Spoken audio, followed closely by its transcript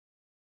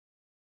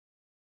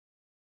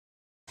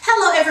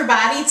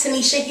everybody,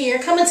 Tanisha here,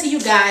 coming to you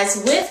guys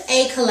with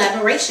a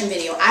collaboration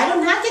video. I do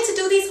not get to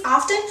do these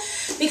often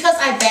because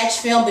I batch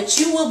film, but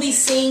you will be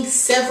seeing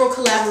several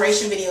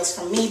collaboration videos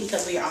from me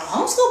because we are on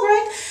homeschool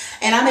break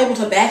and I'm able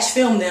to batch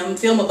film them,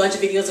 film a bunch of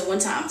videos at one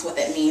time. That's what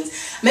that means.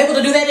 I'm able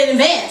to do that in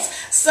advance.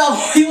 So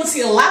you will see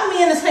a lot of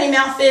me in the same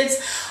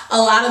outfits, a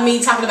lot of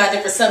me talking about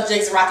different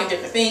subjects, rocking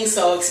different things.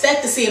 So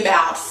expect to see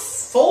about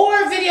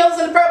 4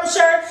 videos in a purple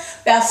shirt,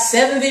 about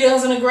 7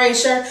 videos in a gray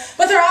shirt,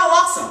 but they're all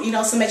awesome, you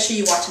know, so make sure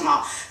you watch them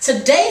all.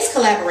 Today's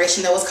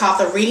collaboration, though, is called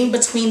The Reading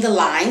Between the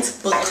Lines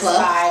Book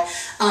Club by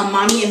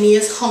Mommy and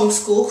Mia's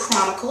Homeschool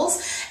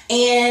Chronicles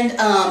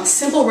and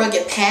Simple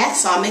Rugged Path.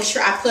 So I'll make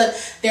sure I put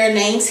their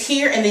names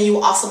here, and then you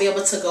will also be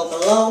able to go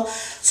below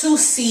to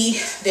see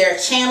their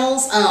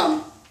channels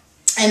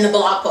and the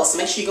blog post. So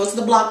make sure you go to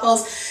the blog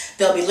post.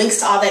 There'll be links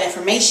to all that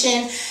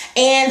information,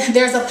 and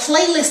there's a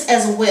playlist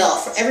as well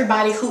for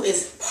everybody who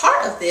is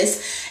part of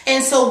this.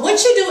 And so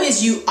what you do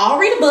is you all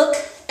read a book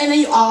and then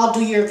you all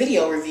do your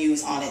video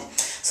reviews on it.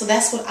 So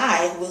that's what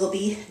I will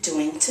be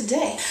doing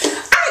today. All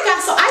right,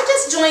 guys, so I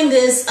just joined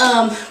this.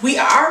 We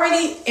are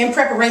already in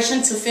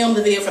preparation to film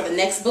the video for the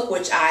next book,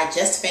 which I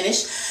just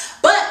finished,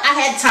 but I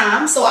had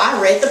time, so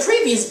I read the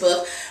previous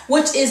book,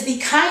 which is The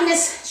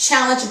Kindness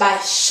Challenge by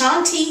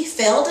Shaunti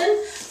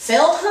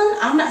Feldhahn.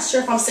 I'm not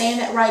sure if I'm saying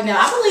that right now.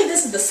 I believe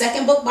this is the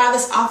second book by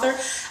this author.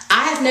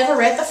 I have never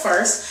read the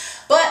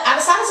first, but I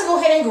decided to go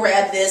ahead and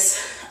grab this.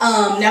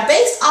 Now,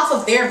 based off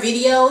of their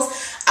videos,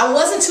 I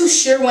wasn't too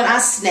sure when I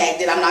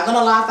snagged it. I'm not going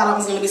to lie, I thought it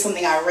was going to be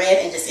something I read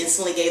and just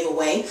instantly gave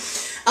away.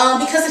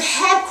 Because it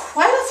had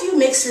quite a few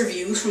mixed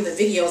reviews from the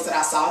videos that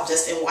I saw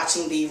just in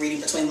watching the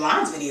Reading Between the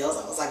Lines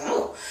videos. I was like,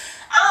 oh,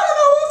 I don't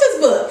know if I want this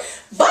book.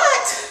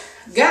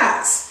 But,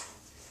 guys,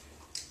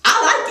 I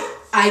like it.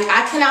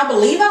 I cannot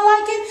believe I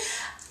like it.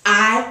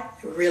 I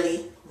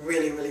really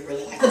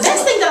like it. The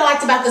best thing that I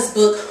liked about this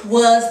book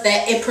was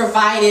that it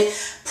provided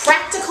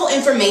practical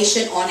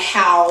information on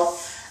how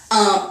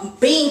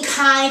being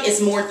kind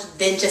is more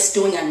than just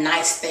doing a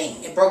nice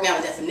thing. It broke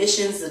down the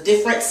definitions, the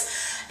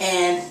difference,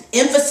 and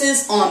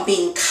emphasis on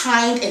being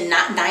kind and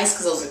not nice,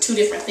 because those are two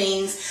different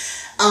things.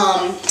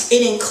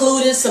 It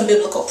included some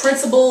biblical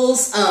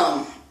principles.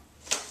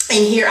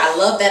 And here, I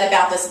love that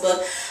about this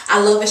book. I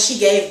love that she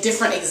gave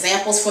different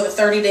examples for the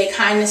 30-day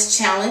kindness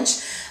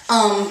challenge,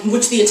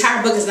 which the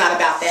entire book is not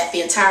about that.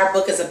 The entire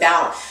book is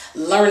about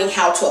learning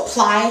how to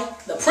apply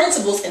the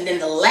principles. And then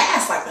the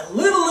last, like the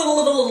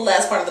little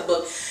last part of the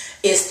book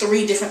is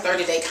 3 different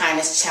 30-day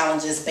kindness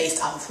challenges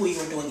based off of who you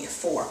were doing it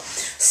for.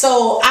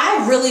 So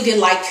I really did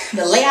like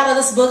the layout of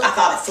this book. I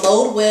thought it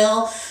flowed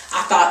well.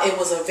 I thought it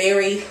was a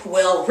very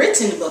well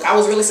written book. I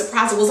was really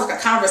surprised. It was like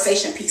a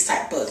conversation piece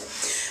type book.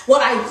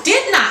 What I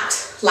did not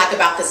like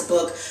about this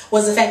book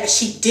was the fact that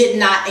she did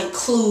not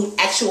include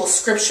actual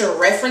scripture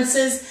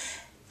references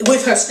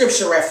with her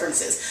scripture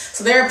references.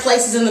 So there are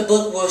places in the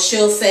book where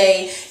she'll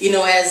say, you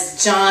know,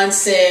 as John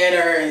said,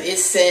 or it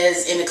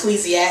says in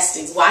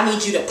Ecclesiastes, well, I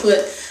need you to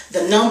put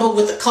the number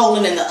with the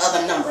colon and the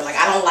other number. Like,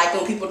 I don't like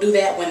when people do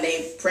that when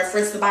they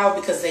reference the Bible,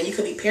 because then you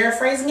could be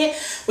paraphrasing it,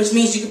 which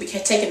means you could be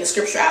taking the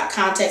scripture out of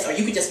context, or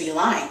you could just be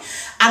lying.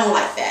 I don't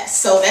like that.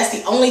 So that's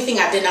the only thing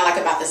I did not like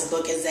about this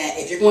book, is that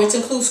if you're going to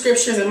include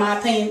scriptures, in my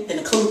opinion, then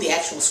include the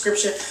actual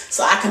scripture,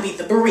 so I can be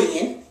the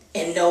Berean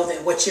and know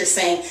that what you're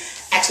saying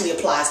actually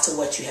applies to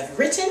what you have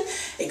written.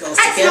 It goes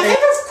together. My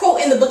favorite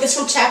quote in the book is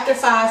from chapter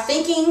 5.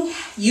 Thinking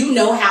you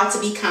know how to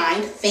be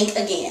kind, think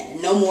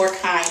again. No more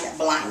kind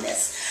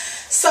blindness.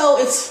 So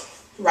it's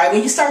right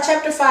when you start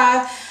chapter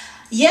 5.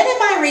 Yet in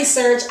my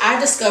research, I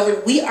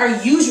discovered we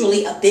are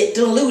usually a bit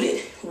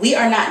deluded. We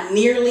are not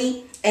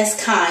nearly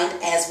as kind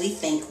as we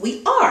think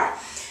we are.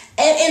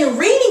 And in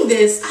reading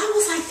this, I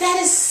was like, that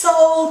is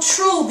so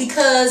true,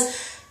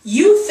 because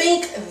you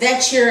think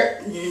that you're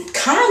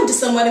kind to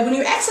somebody when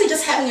you're actually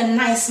just having a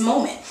nice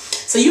moment.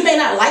 So you may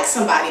not like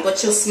somebody,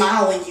 but you'll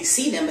smile when you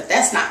see them, but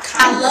that's not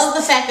kindness. I love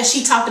the fact that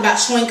she talked about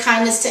showing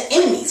kindness to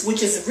enemies,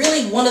 which is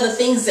really one of the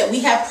things that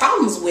we have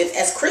problems with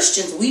as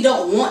Christians. We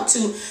don't want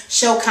to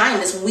show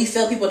kindness when we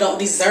feel people don't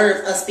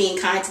deserve us being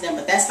kind to them,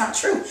 but that's not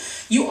true.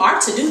 You are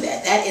to do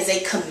that. That is a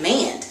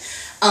command.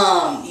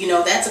 You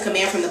know, that's a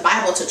command from the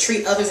Bible, to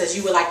treat others as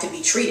you would like to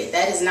be treated.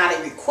 That is not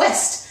a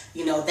request.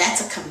 You know,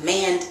 that's a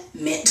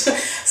commandment.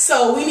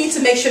 So we need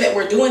to make sure that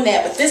we're doing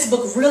that. But this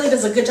book really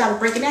does a good job of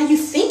breaking down. You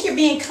think you're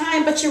being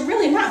kind, but you're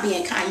really not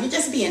being kind. You're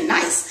just being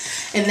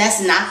nice. And that's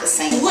not the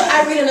same. Would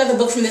I read another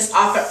book from this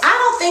author? I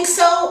don't think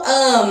so.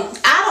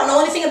 I don't know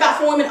anything about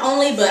For Women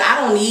Only, but I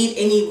don't need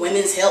any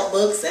women's help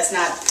books. That's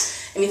not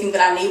anything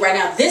that I need right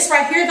now. This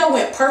right here, though,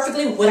 went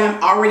perfectly with what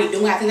I'm already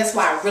doing. I think that's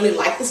why I really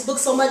like this book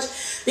so much,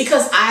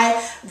 because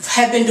I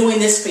have been doing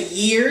this for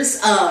years.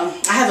 I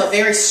have a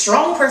very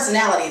strong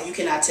personality, if you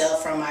cannot tell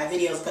from my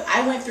videos, but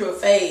I went through a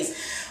phase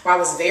where I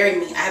was very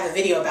mean. I have a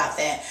video about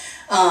that,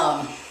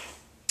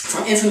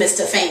 from infamous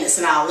to famous,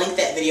 and I'll link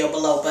that video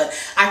below. But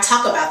I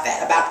talk about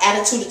that, about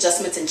attitude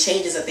adjustments and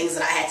changes, and things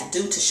that I had to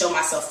do to show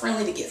myself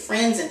friendly, to get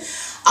friends, and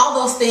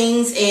all those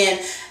things. And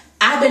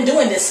I've been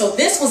doing this. So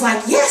this was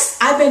like, yes,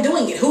 I've been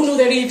doing it. Who knew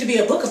there needed to be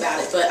a book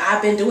about it? But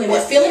I've been doing it.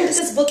 What feeling did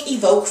this book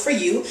evoke for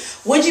you?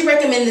 Would you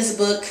recommend this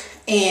book?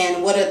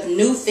 And what are the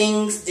new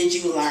things did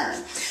you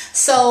learn?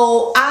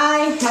 So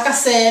like I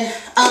said,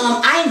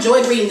 I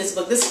enjoyed reading this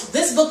book.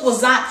 This book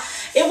was not,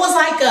 it was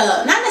like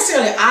not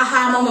necessarily an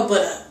aha moment,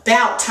 but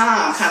about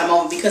time kind of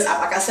moment, because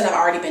like I said, I've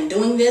already been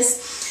doing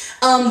this.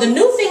 The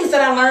new things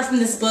that I learned from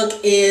this book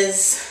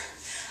is,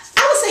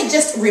 I would say,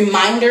 just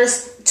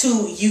reminders to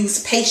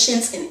use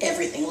patience in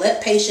everything.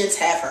 Let patience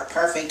have her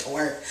perfect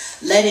work.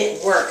 Let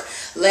it work.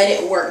 Let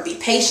it work. Be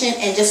patient,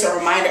 and just a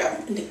reminder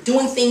of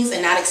doing things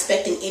and not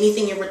expecting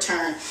anything in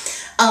return.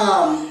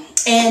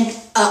 And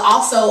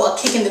also a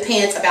kick in the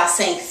pants about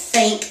saying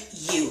thank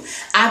you.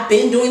 I've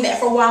been doing that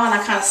for a while, and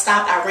I kind of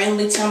stopped. I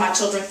randomly tell my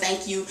children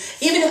thank you.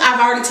 Even if I've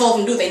already told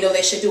them to do it, they know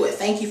they should do it.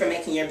 Thank you for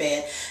making your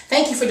bed.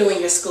 Thank you for doing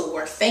your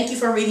schoolwork. Thank you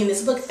for reading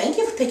this book. Thank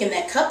you for picking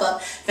that cup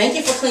up. Thank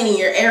you for cleaning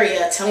your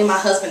area. Telling my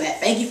husband that.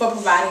 Thank you for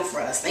providing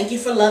for us. Thank you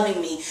for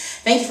loving me.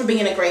 Thank you for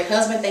being a great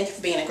husband. Thank you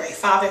for being a great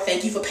father.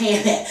 Thank you for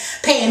paying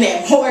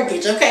that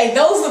mortgage. Okay,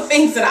 those are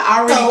things that I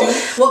already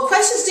do. What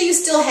questions do you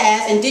still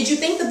have? And did you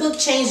think the book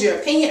changed your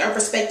opinion or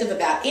perspective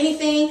about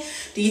anything?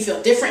 Do you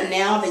feel different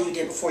now than you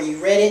did before you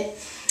read it?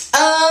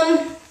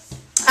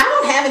 I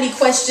don't have any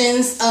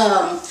questions.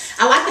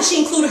 I like that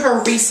she included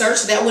her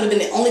research. That would have been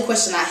the only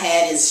question I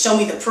had, is show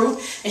me the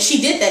proof. And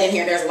she did that in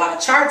here. There's a lot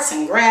of charts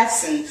and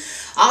graphs and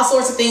all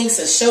sorts of things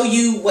to show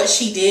you what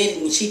she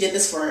did. And she did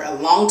this for a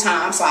long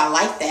time, so I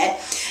like that.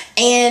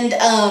 And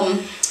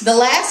the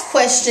last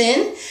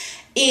question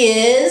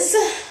is,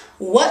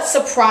 what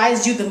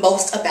surprised you the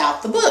most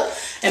about the book?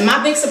 And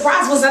my big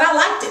surprise was that I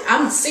liked it.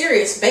 I'm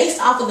serious.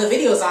 Based off of the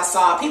videos I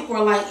saw, people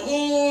were like,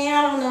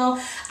 I don't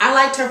know. I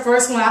liked her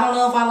first one. I don't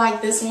know if I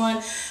like this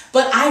one.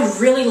 But I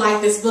really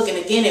liked this book. And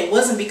again, it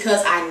wasn't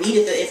because I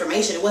needed the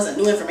information. It wasn't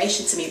new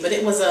information to me. But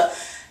it was a,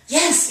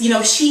 yes, you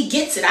know, she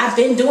gets it. I've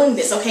been doing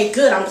this. Okay,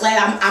 good. I'm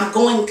glad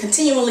I'm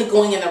continually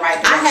going in the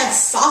right direction. I have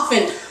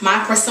softened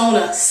my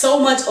persona so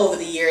much over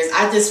the years.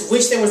 I just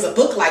wish there was a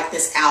book like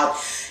this out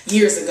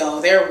years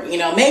ago.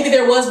 Maybe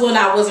there was one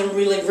I wasn't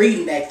really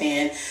reading back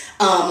then,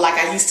 like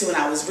I used to when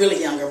I was really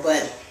younger.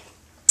 But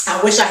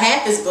I wish I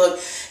had this book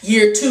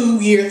year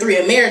 2, year 3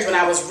 of marriage, when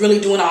I was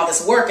really doing all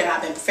this work, and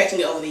I've been perfecting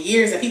it over the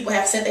years, and people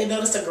have said they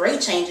noticed a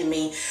great change in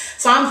me.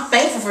 So I'm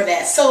thankful for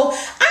that. So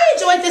I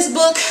enjoyed this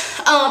book.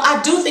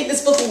 I do think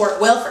this book will work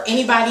well for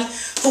anybody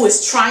who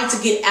is trying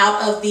to get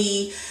out of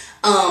the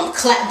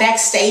clapback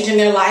stage in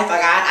their life.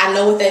 Like I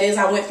know what that is.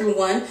 I went through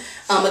one.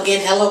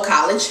 Again, hello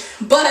college.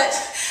 But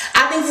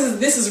I think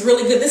this is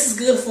really good. This is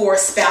good for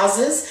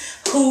spouses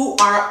who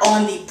are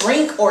on the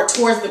brink or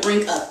towards the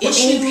brink of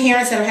issues. Any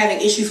parents that are having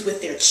issues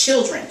with their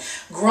children,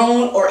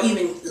 grown or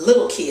even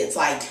little kids,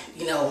 like,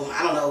 I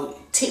don't know,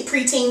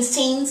 preteens,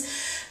 teens.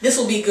 This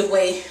will be a good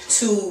way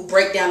to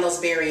break down those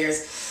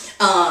barriers.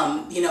 A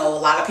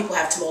lot of people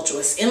have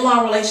tumultuous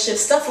in-law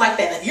relationships, stuff like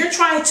that. If you're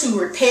trying to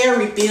repair,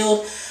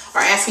 rebuild, or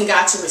asking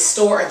God to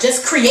restore, or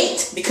just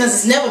create, because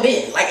it's never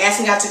been, like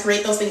asking God to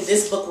create those things,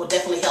 this book will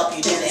definitely help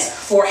you do that,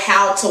 for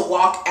how to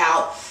walk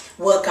out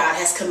what God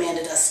has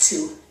commanded us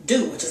to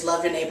do, which is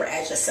love your neighbor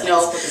as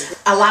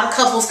yourself. A lot of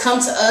couples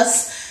come to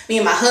us, me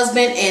and my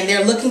husband, and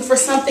they're looking for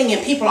something,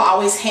 and people are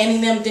always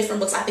handing them different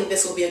books. I think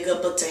this will be a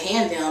good book to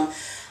hand them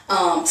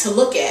to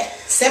look at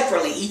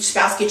separately. Each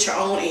spouse gets your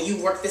own, and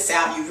you work this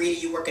out. You read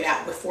it, you work it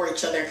out before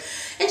each other,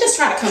 and just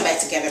try to come back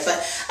together. But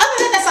other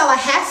than that, that's all I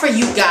have for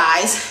you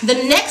guys. The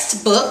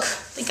next book,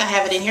 I think I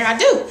have it in here. I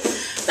do.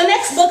 The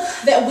next book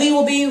that we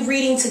will be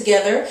reading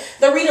together,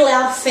 the Read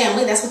Aloud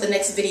Family. That's what the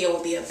next video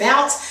will be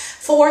about.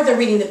 For the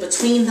Reading the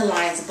Between the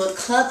Lines Book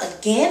Club.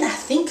 Again, I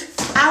think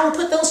I will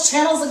put those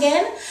channels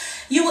again.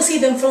 You will see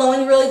them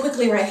flowing really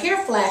quickly right here.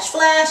 Flash,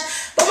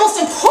 flash. But most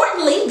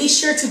importantly, be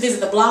sure to visit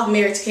the blog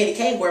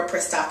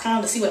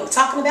marriedtokdk.wordpress.com to see what I'm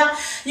talking about.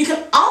 You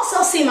can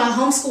also see my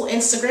homeschool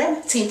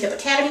Instagram, Team Kip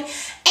Academy.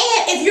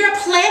 And if you're a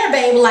planner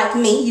babe like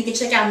me, you can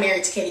check out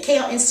Married to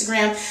KDK on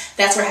Instagram.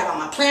 That's where I have all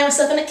my planner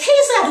stuff. And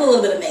occasionally I do a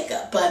little bit of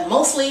makeup, but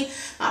mostly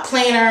my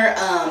planner,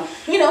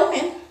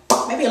 and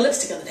maybe a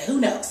lipstick of the day. Who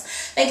knows?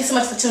 Thank you so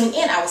much for tuning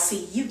in. I will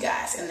see you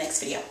guys in the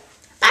next video.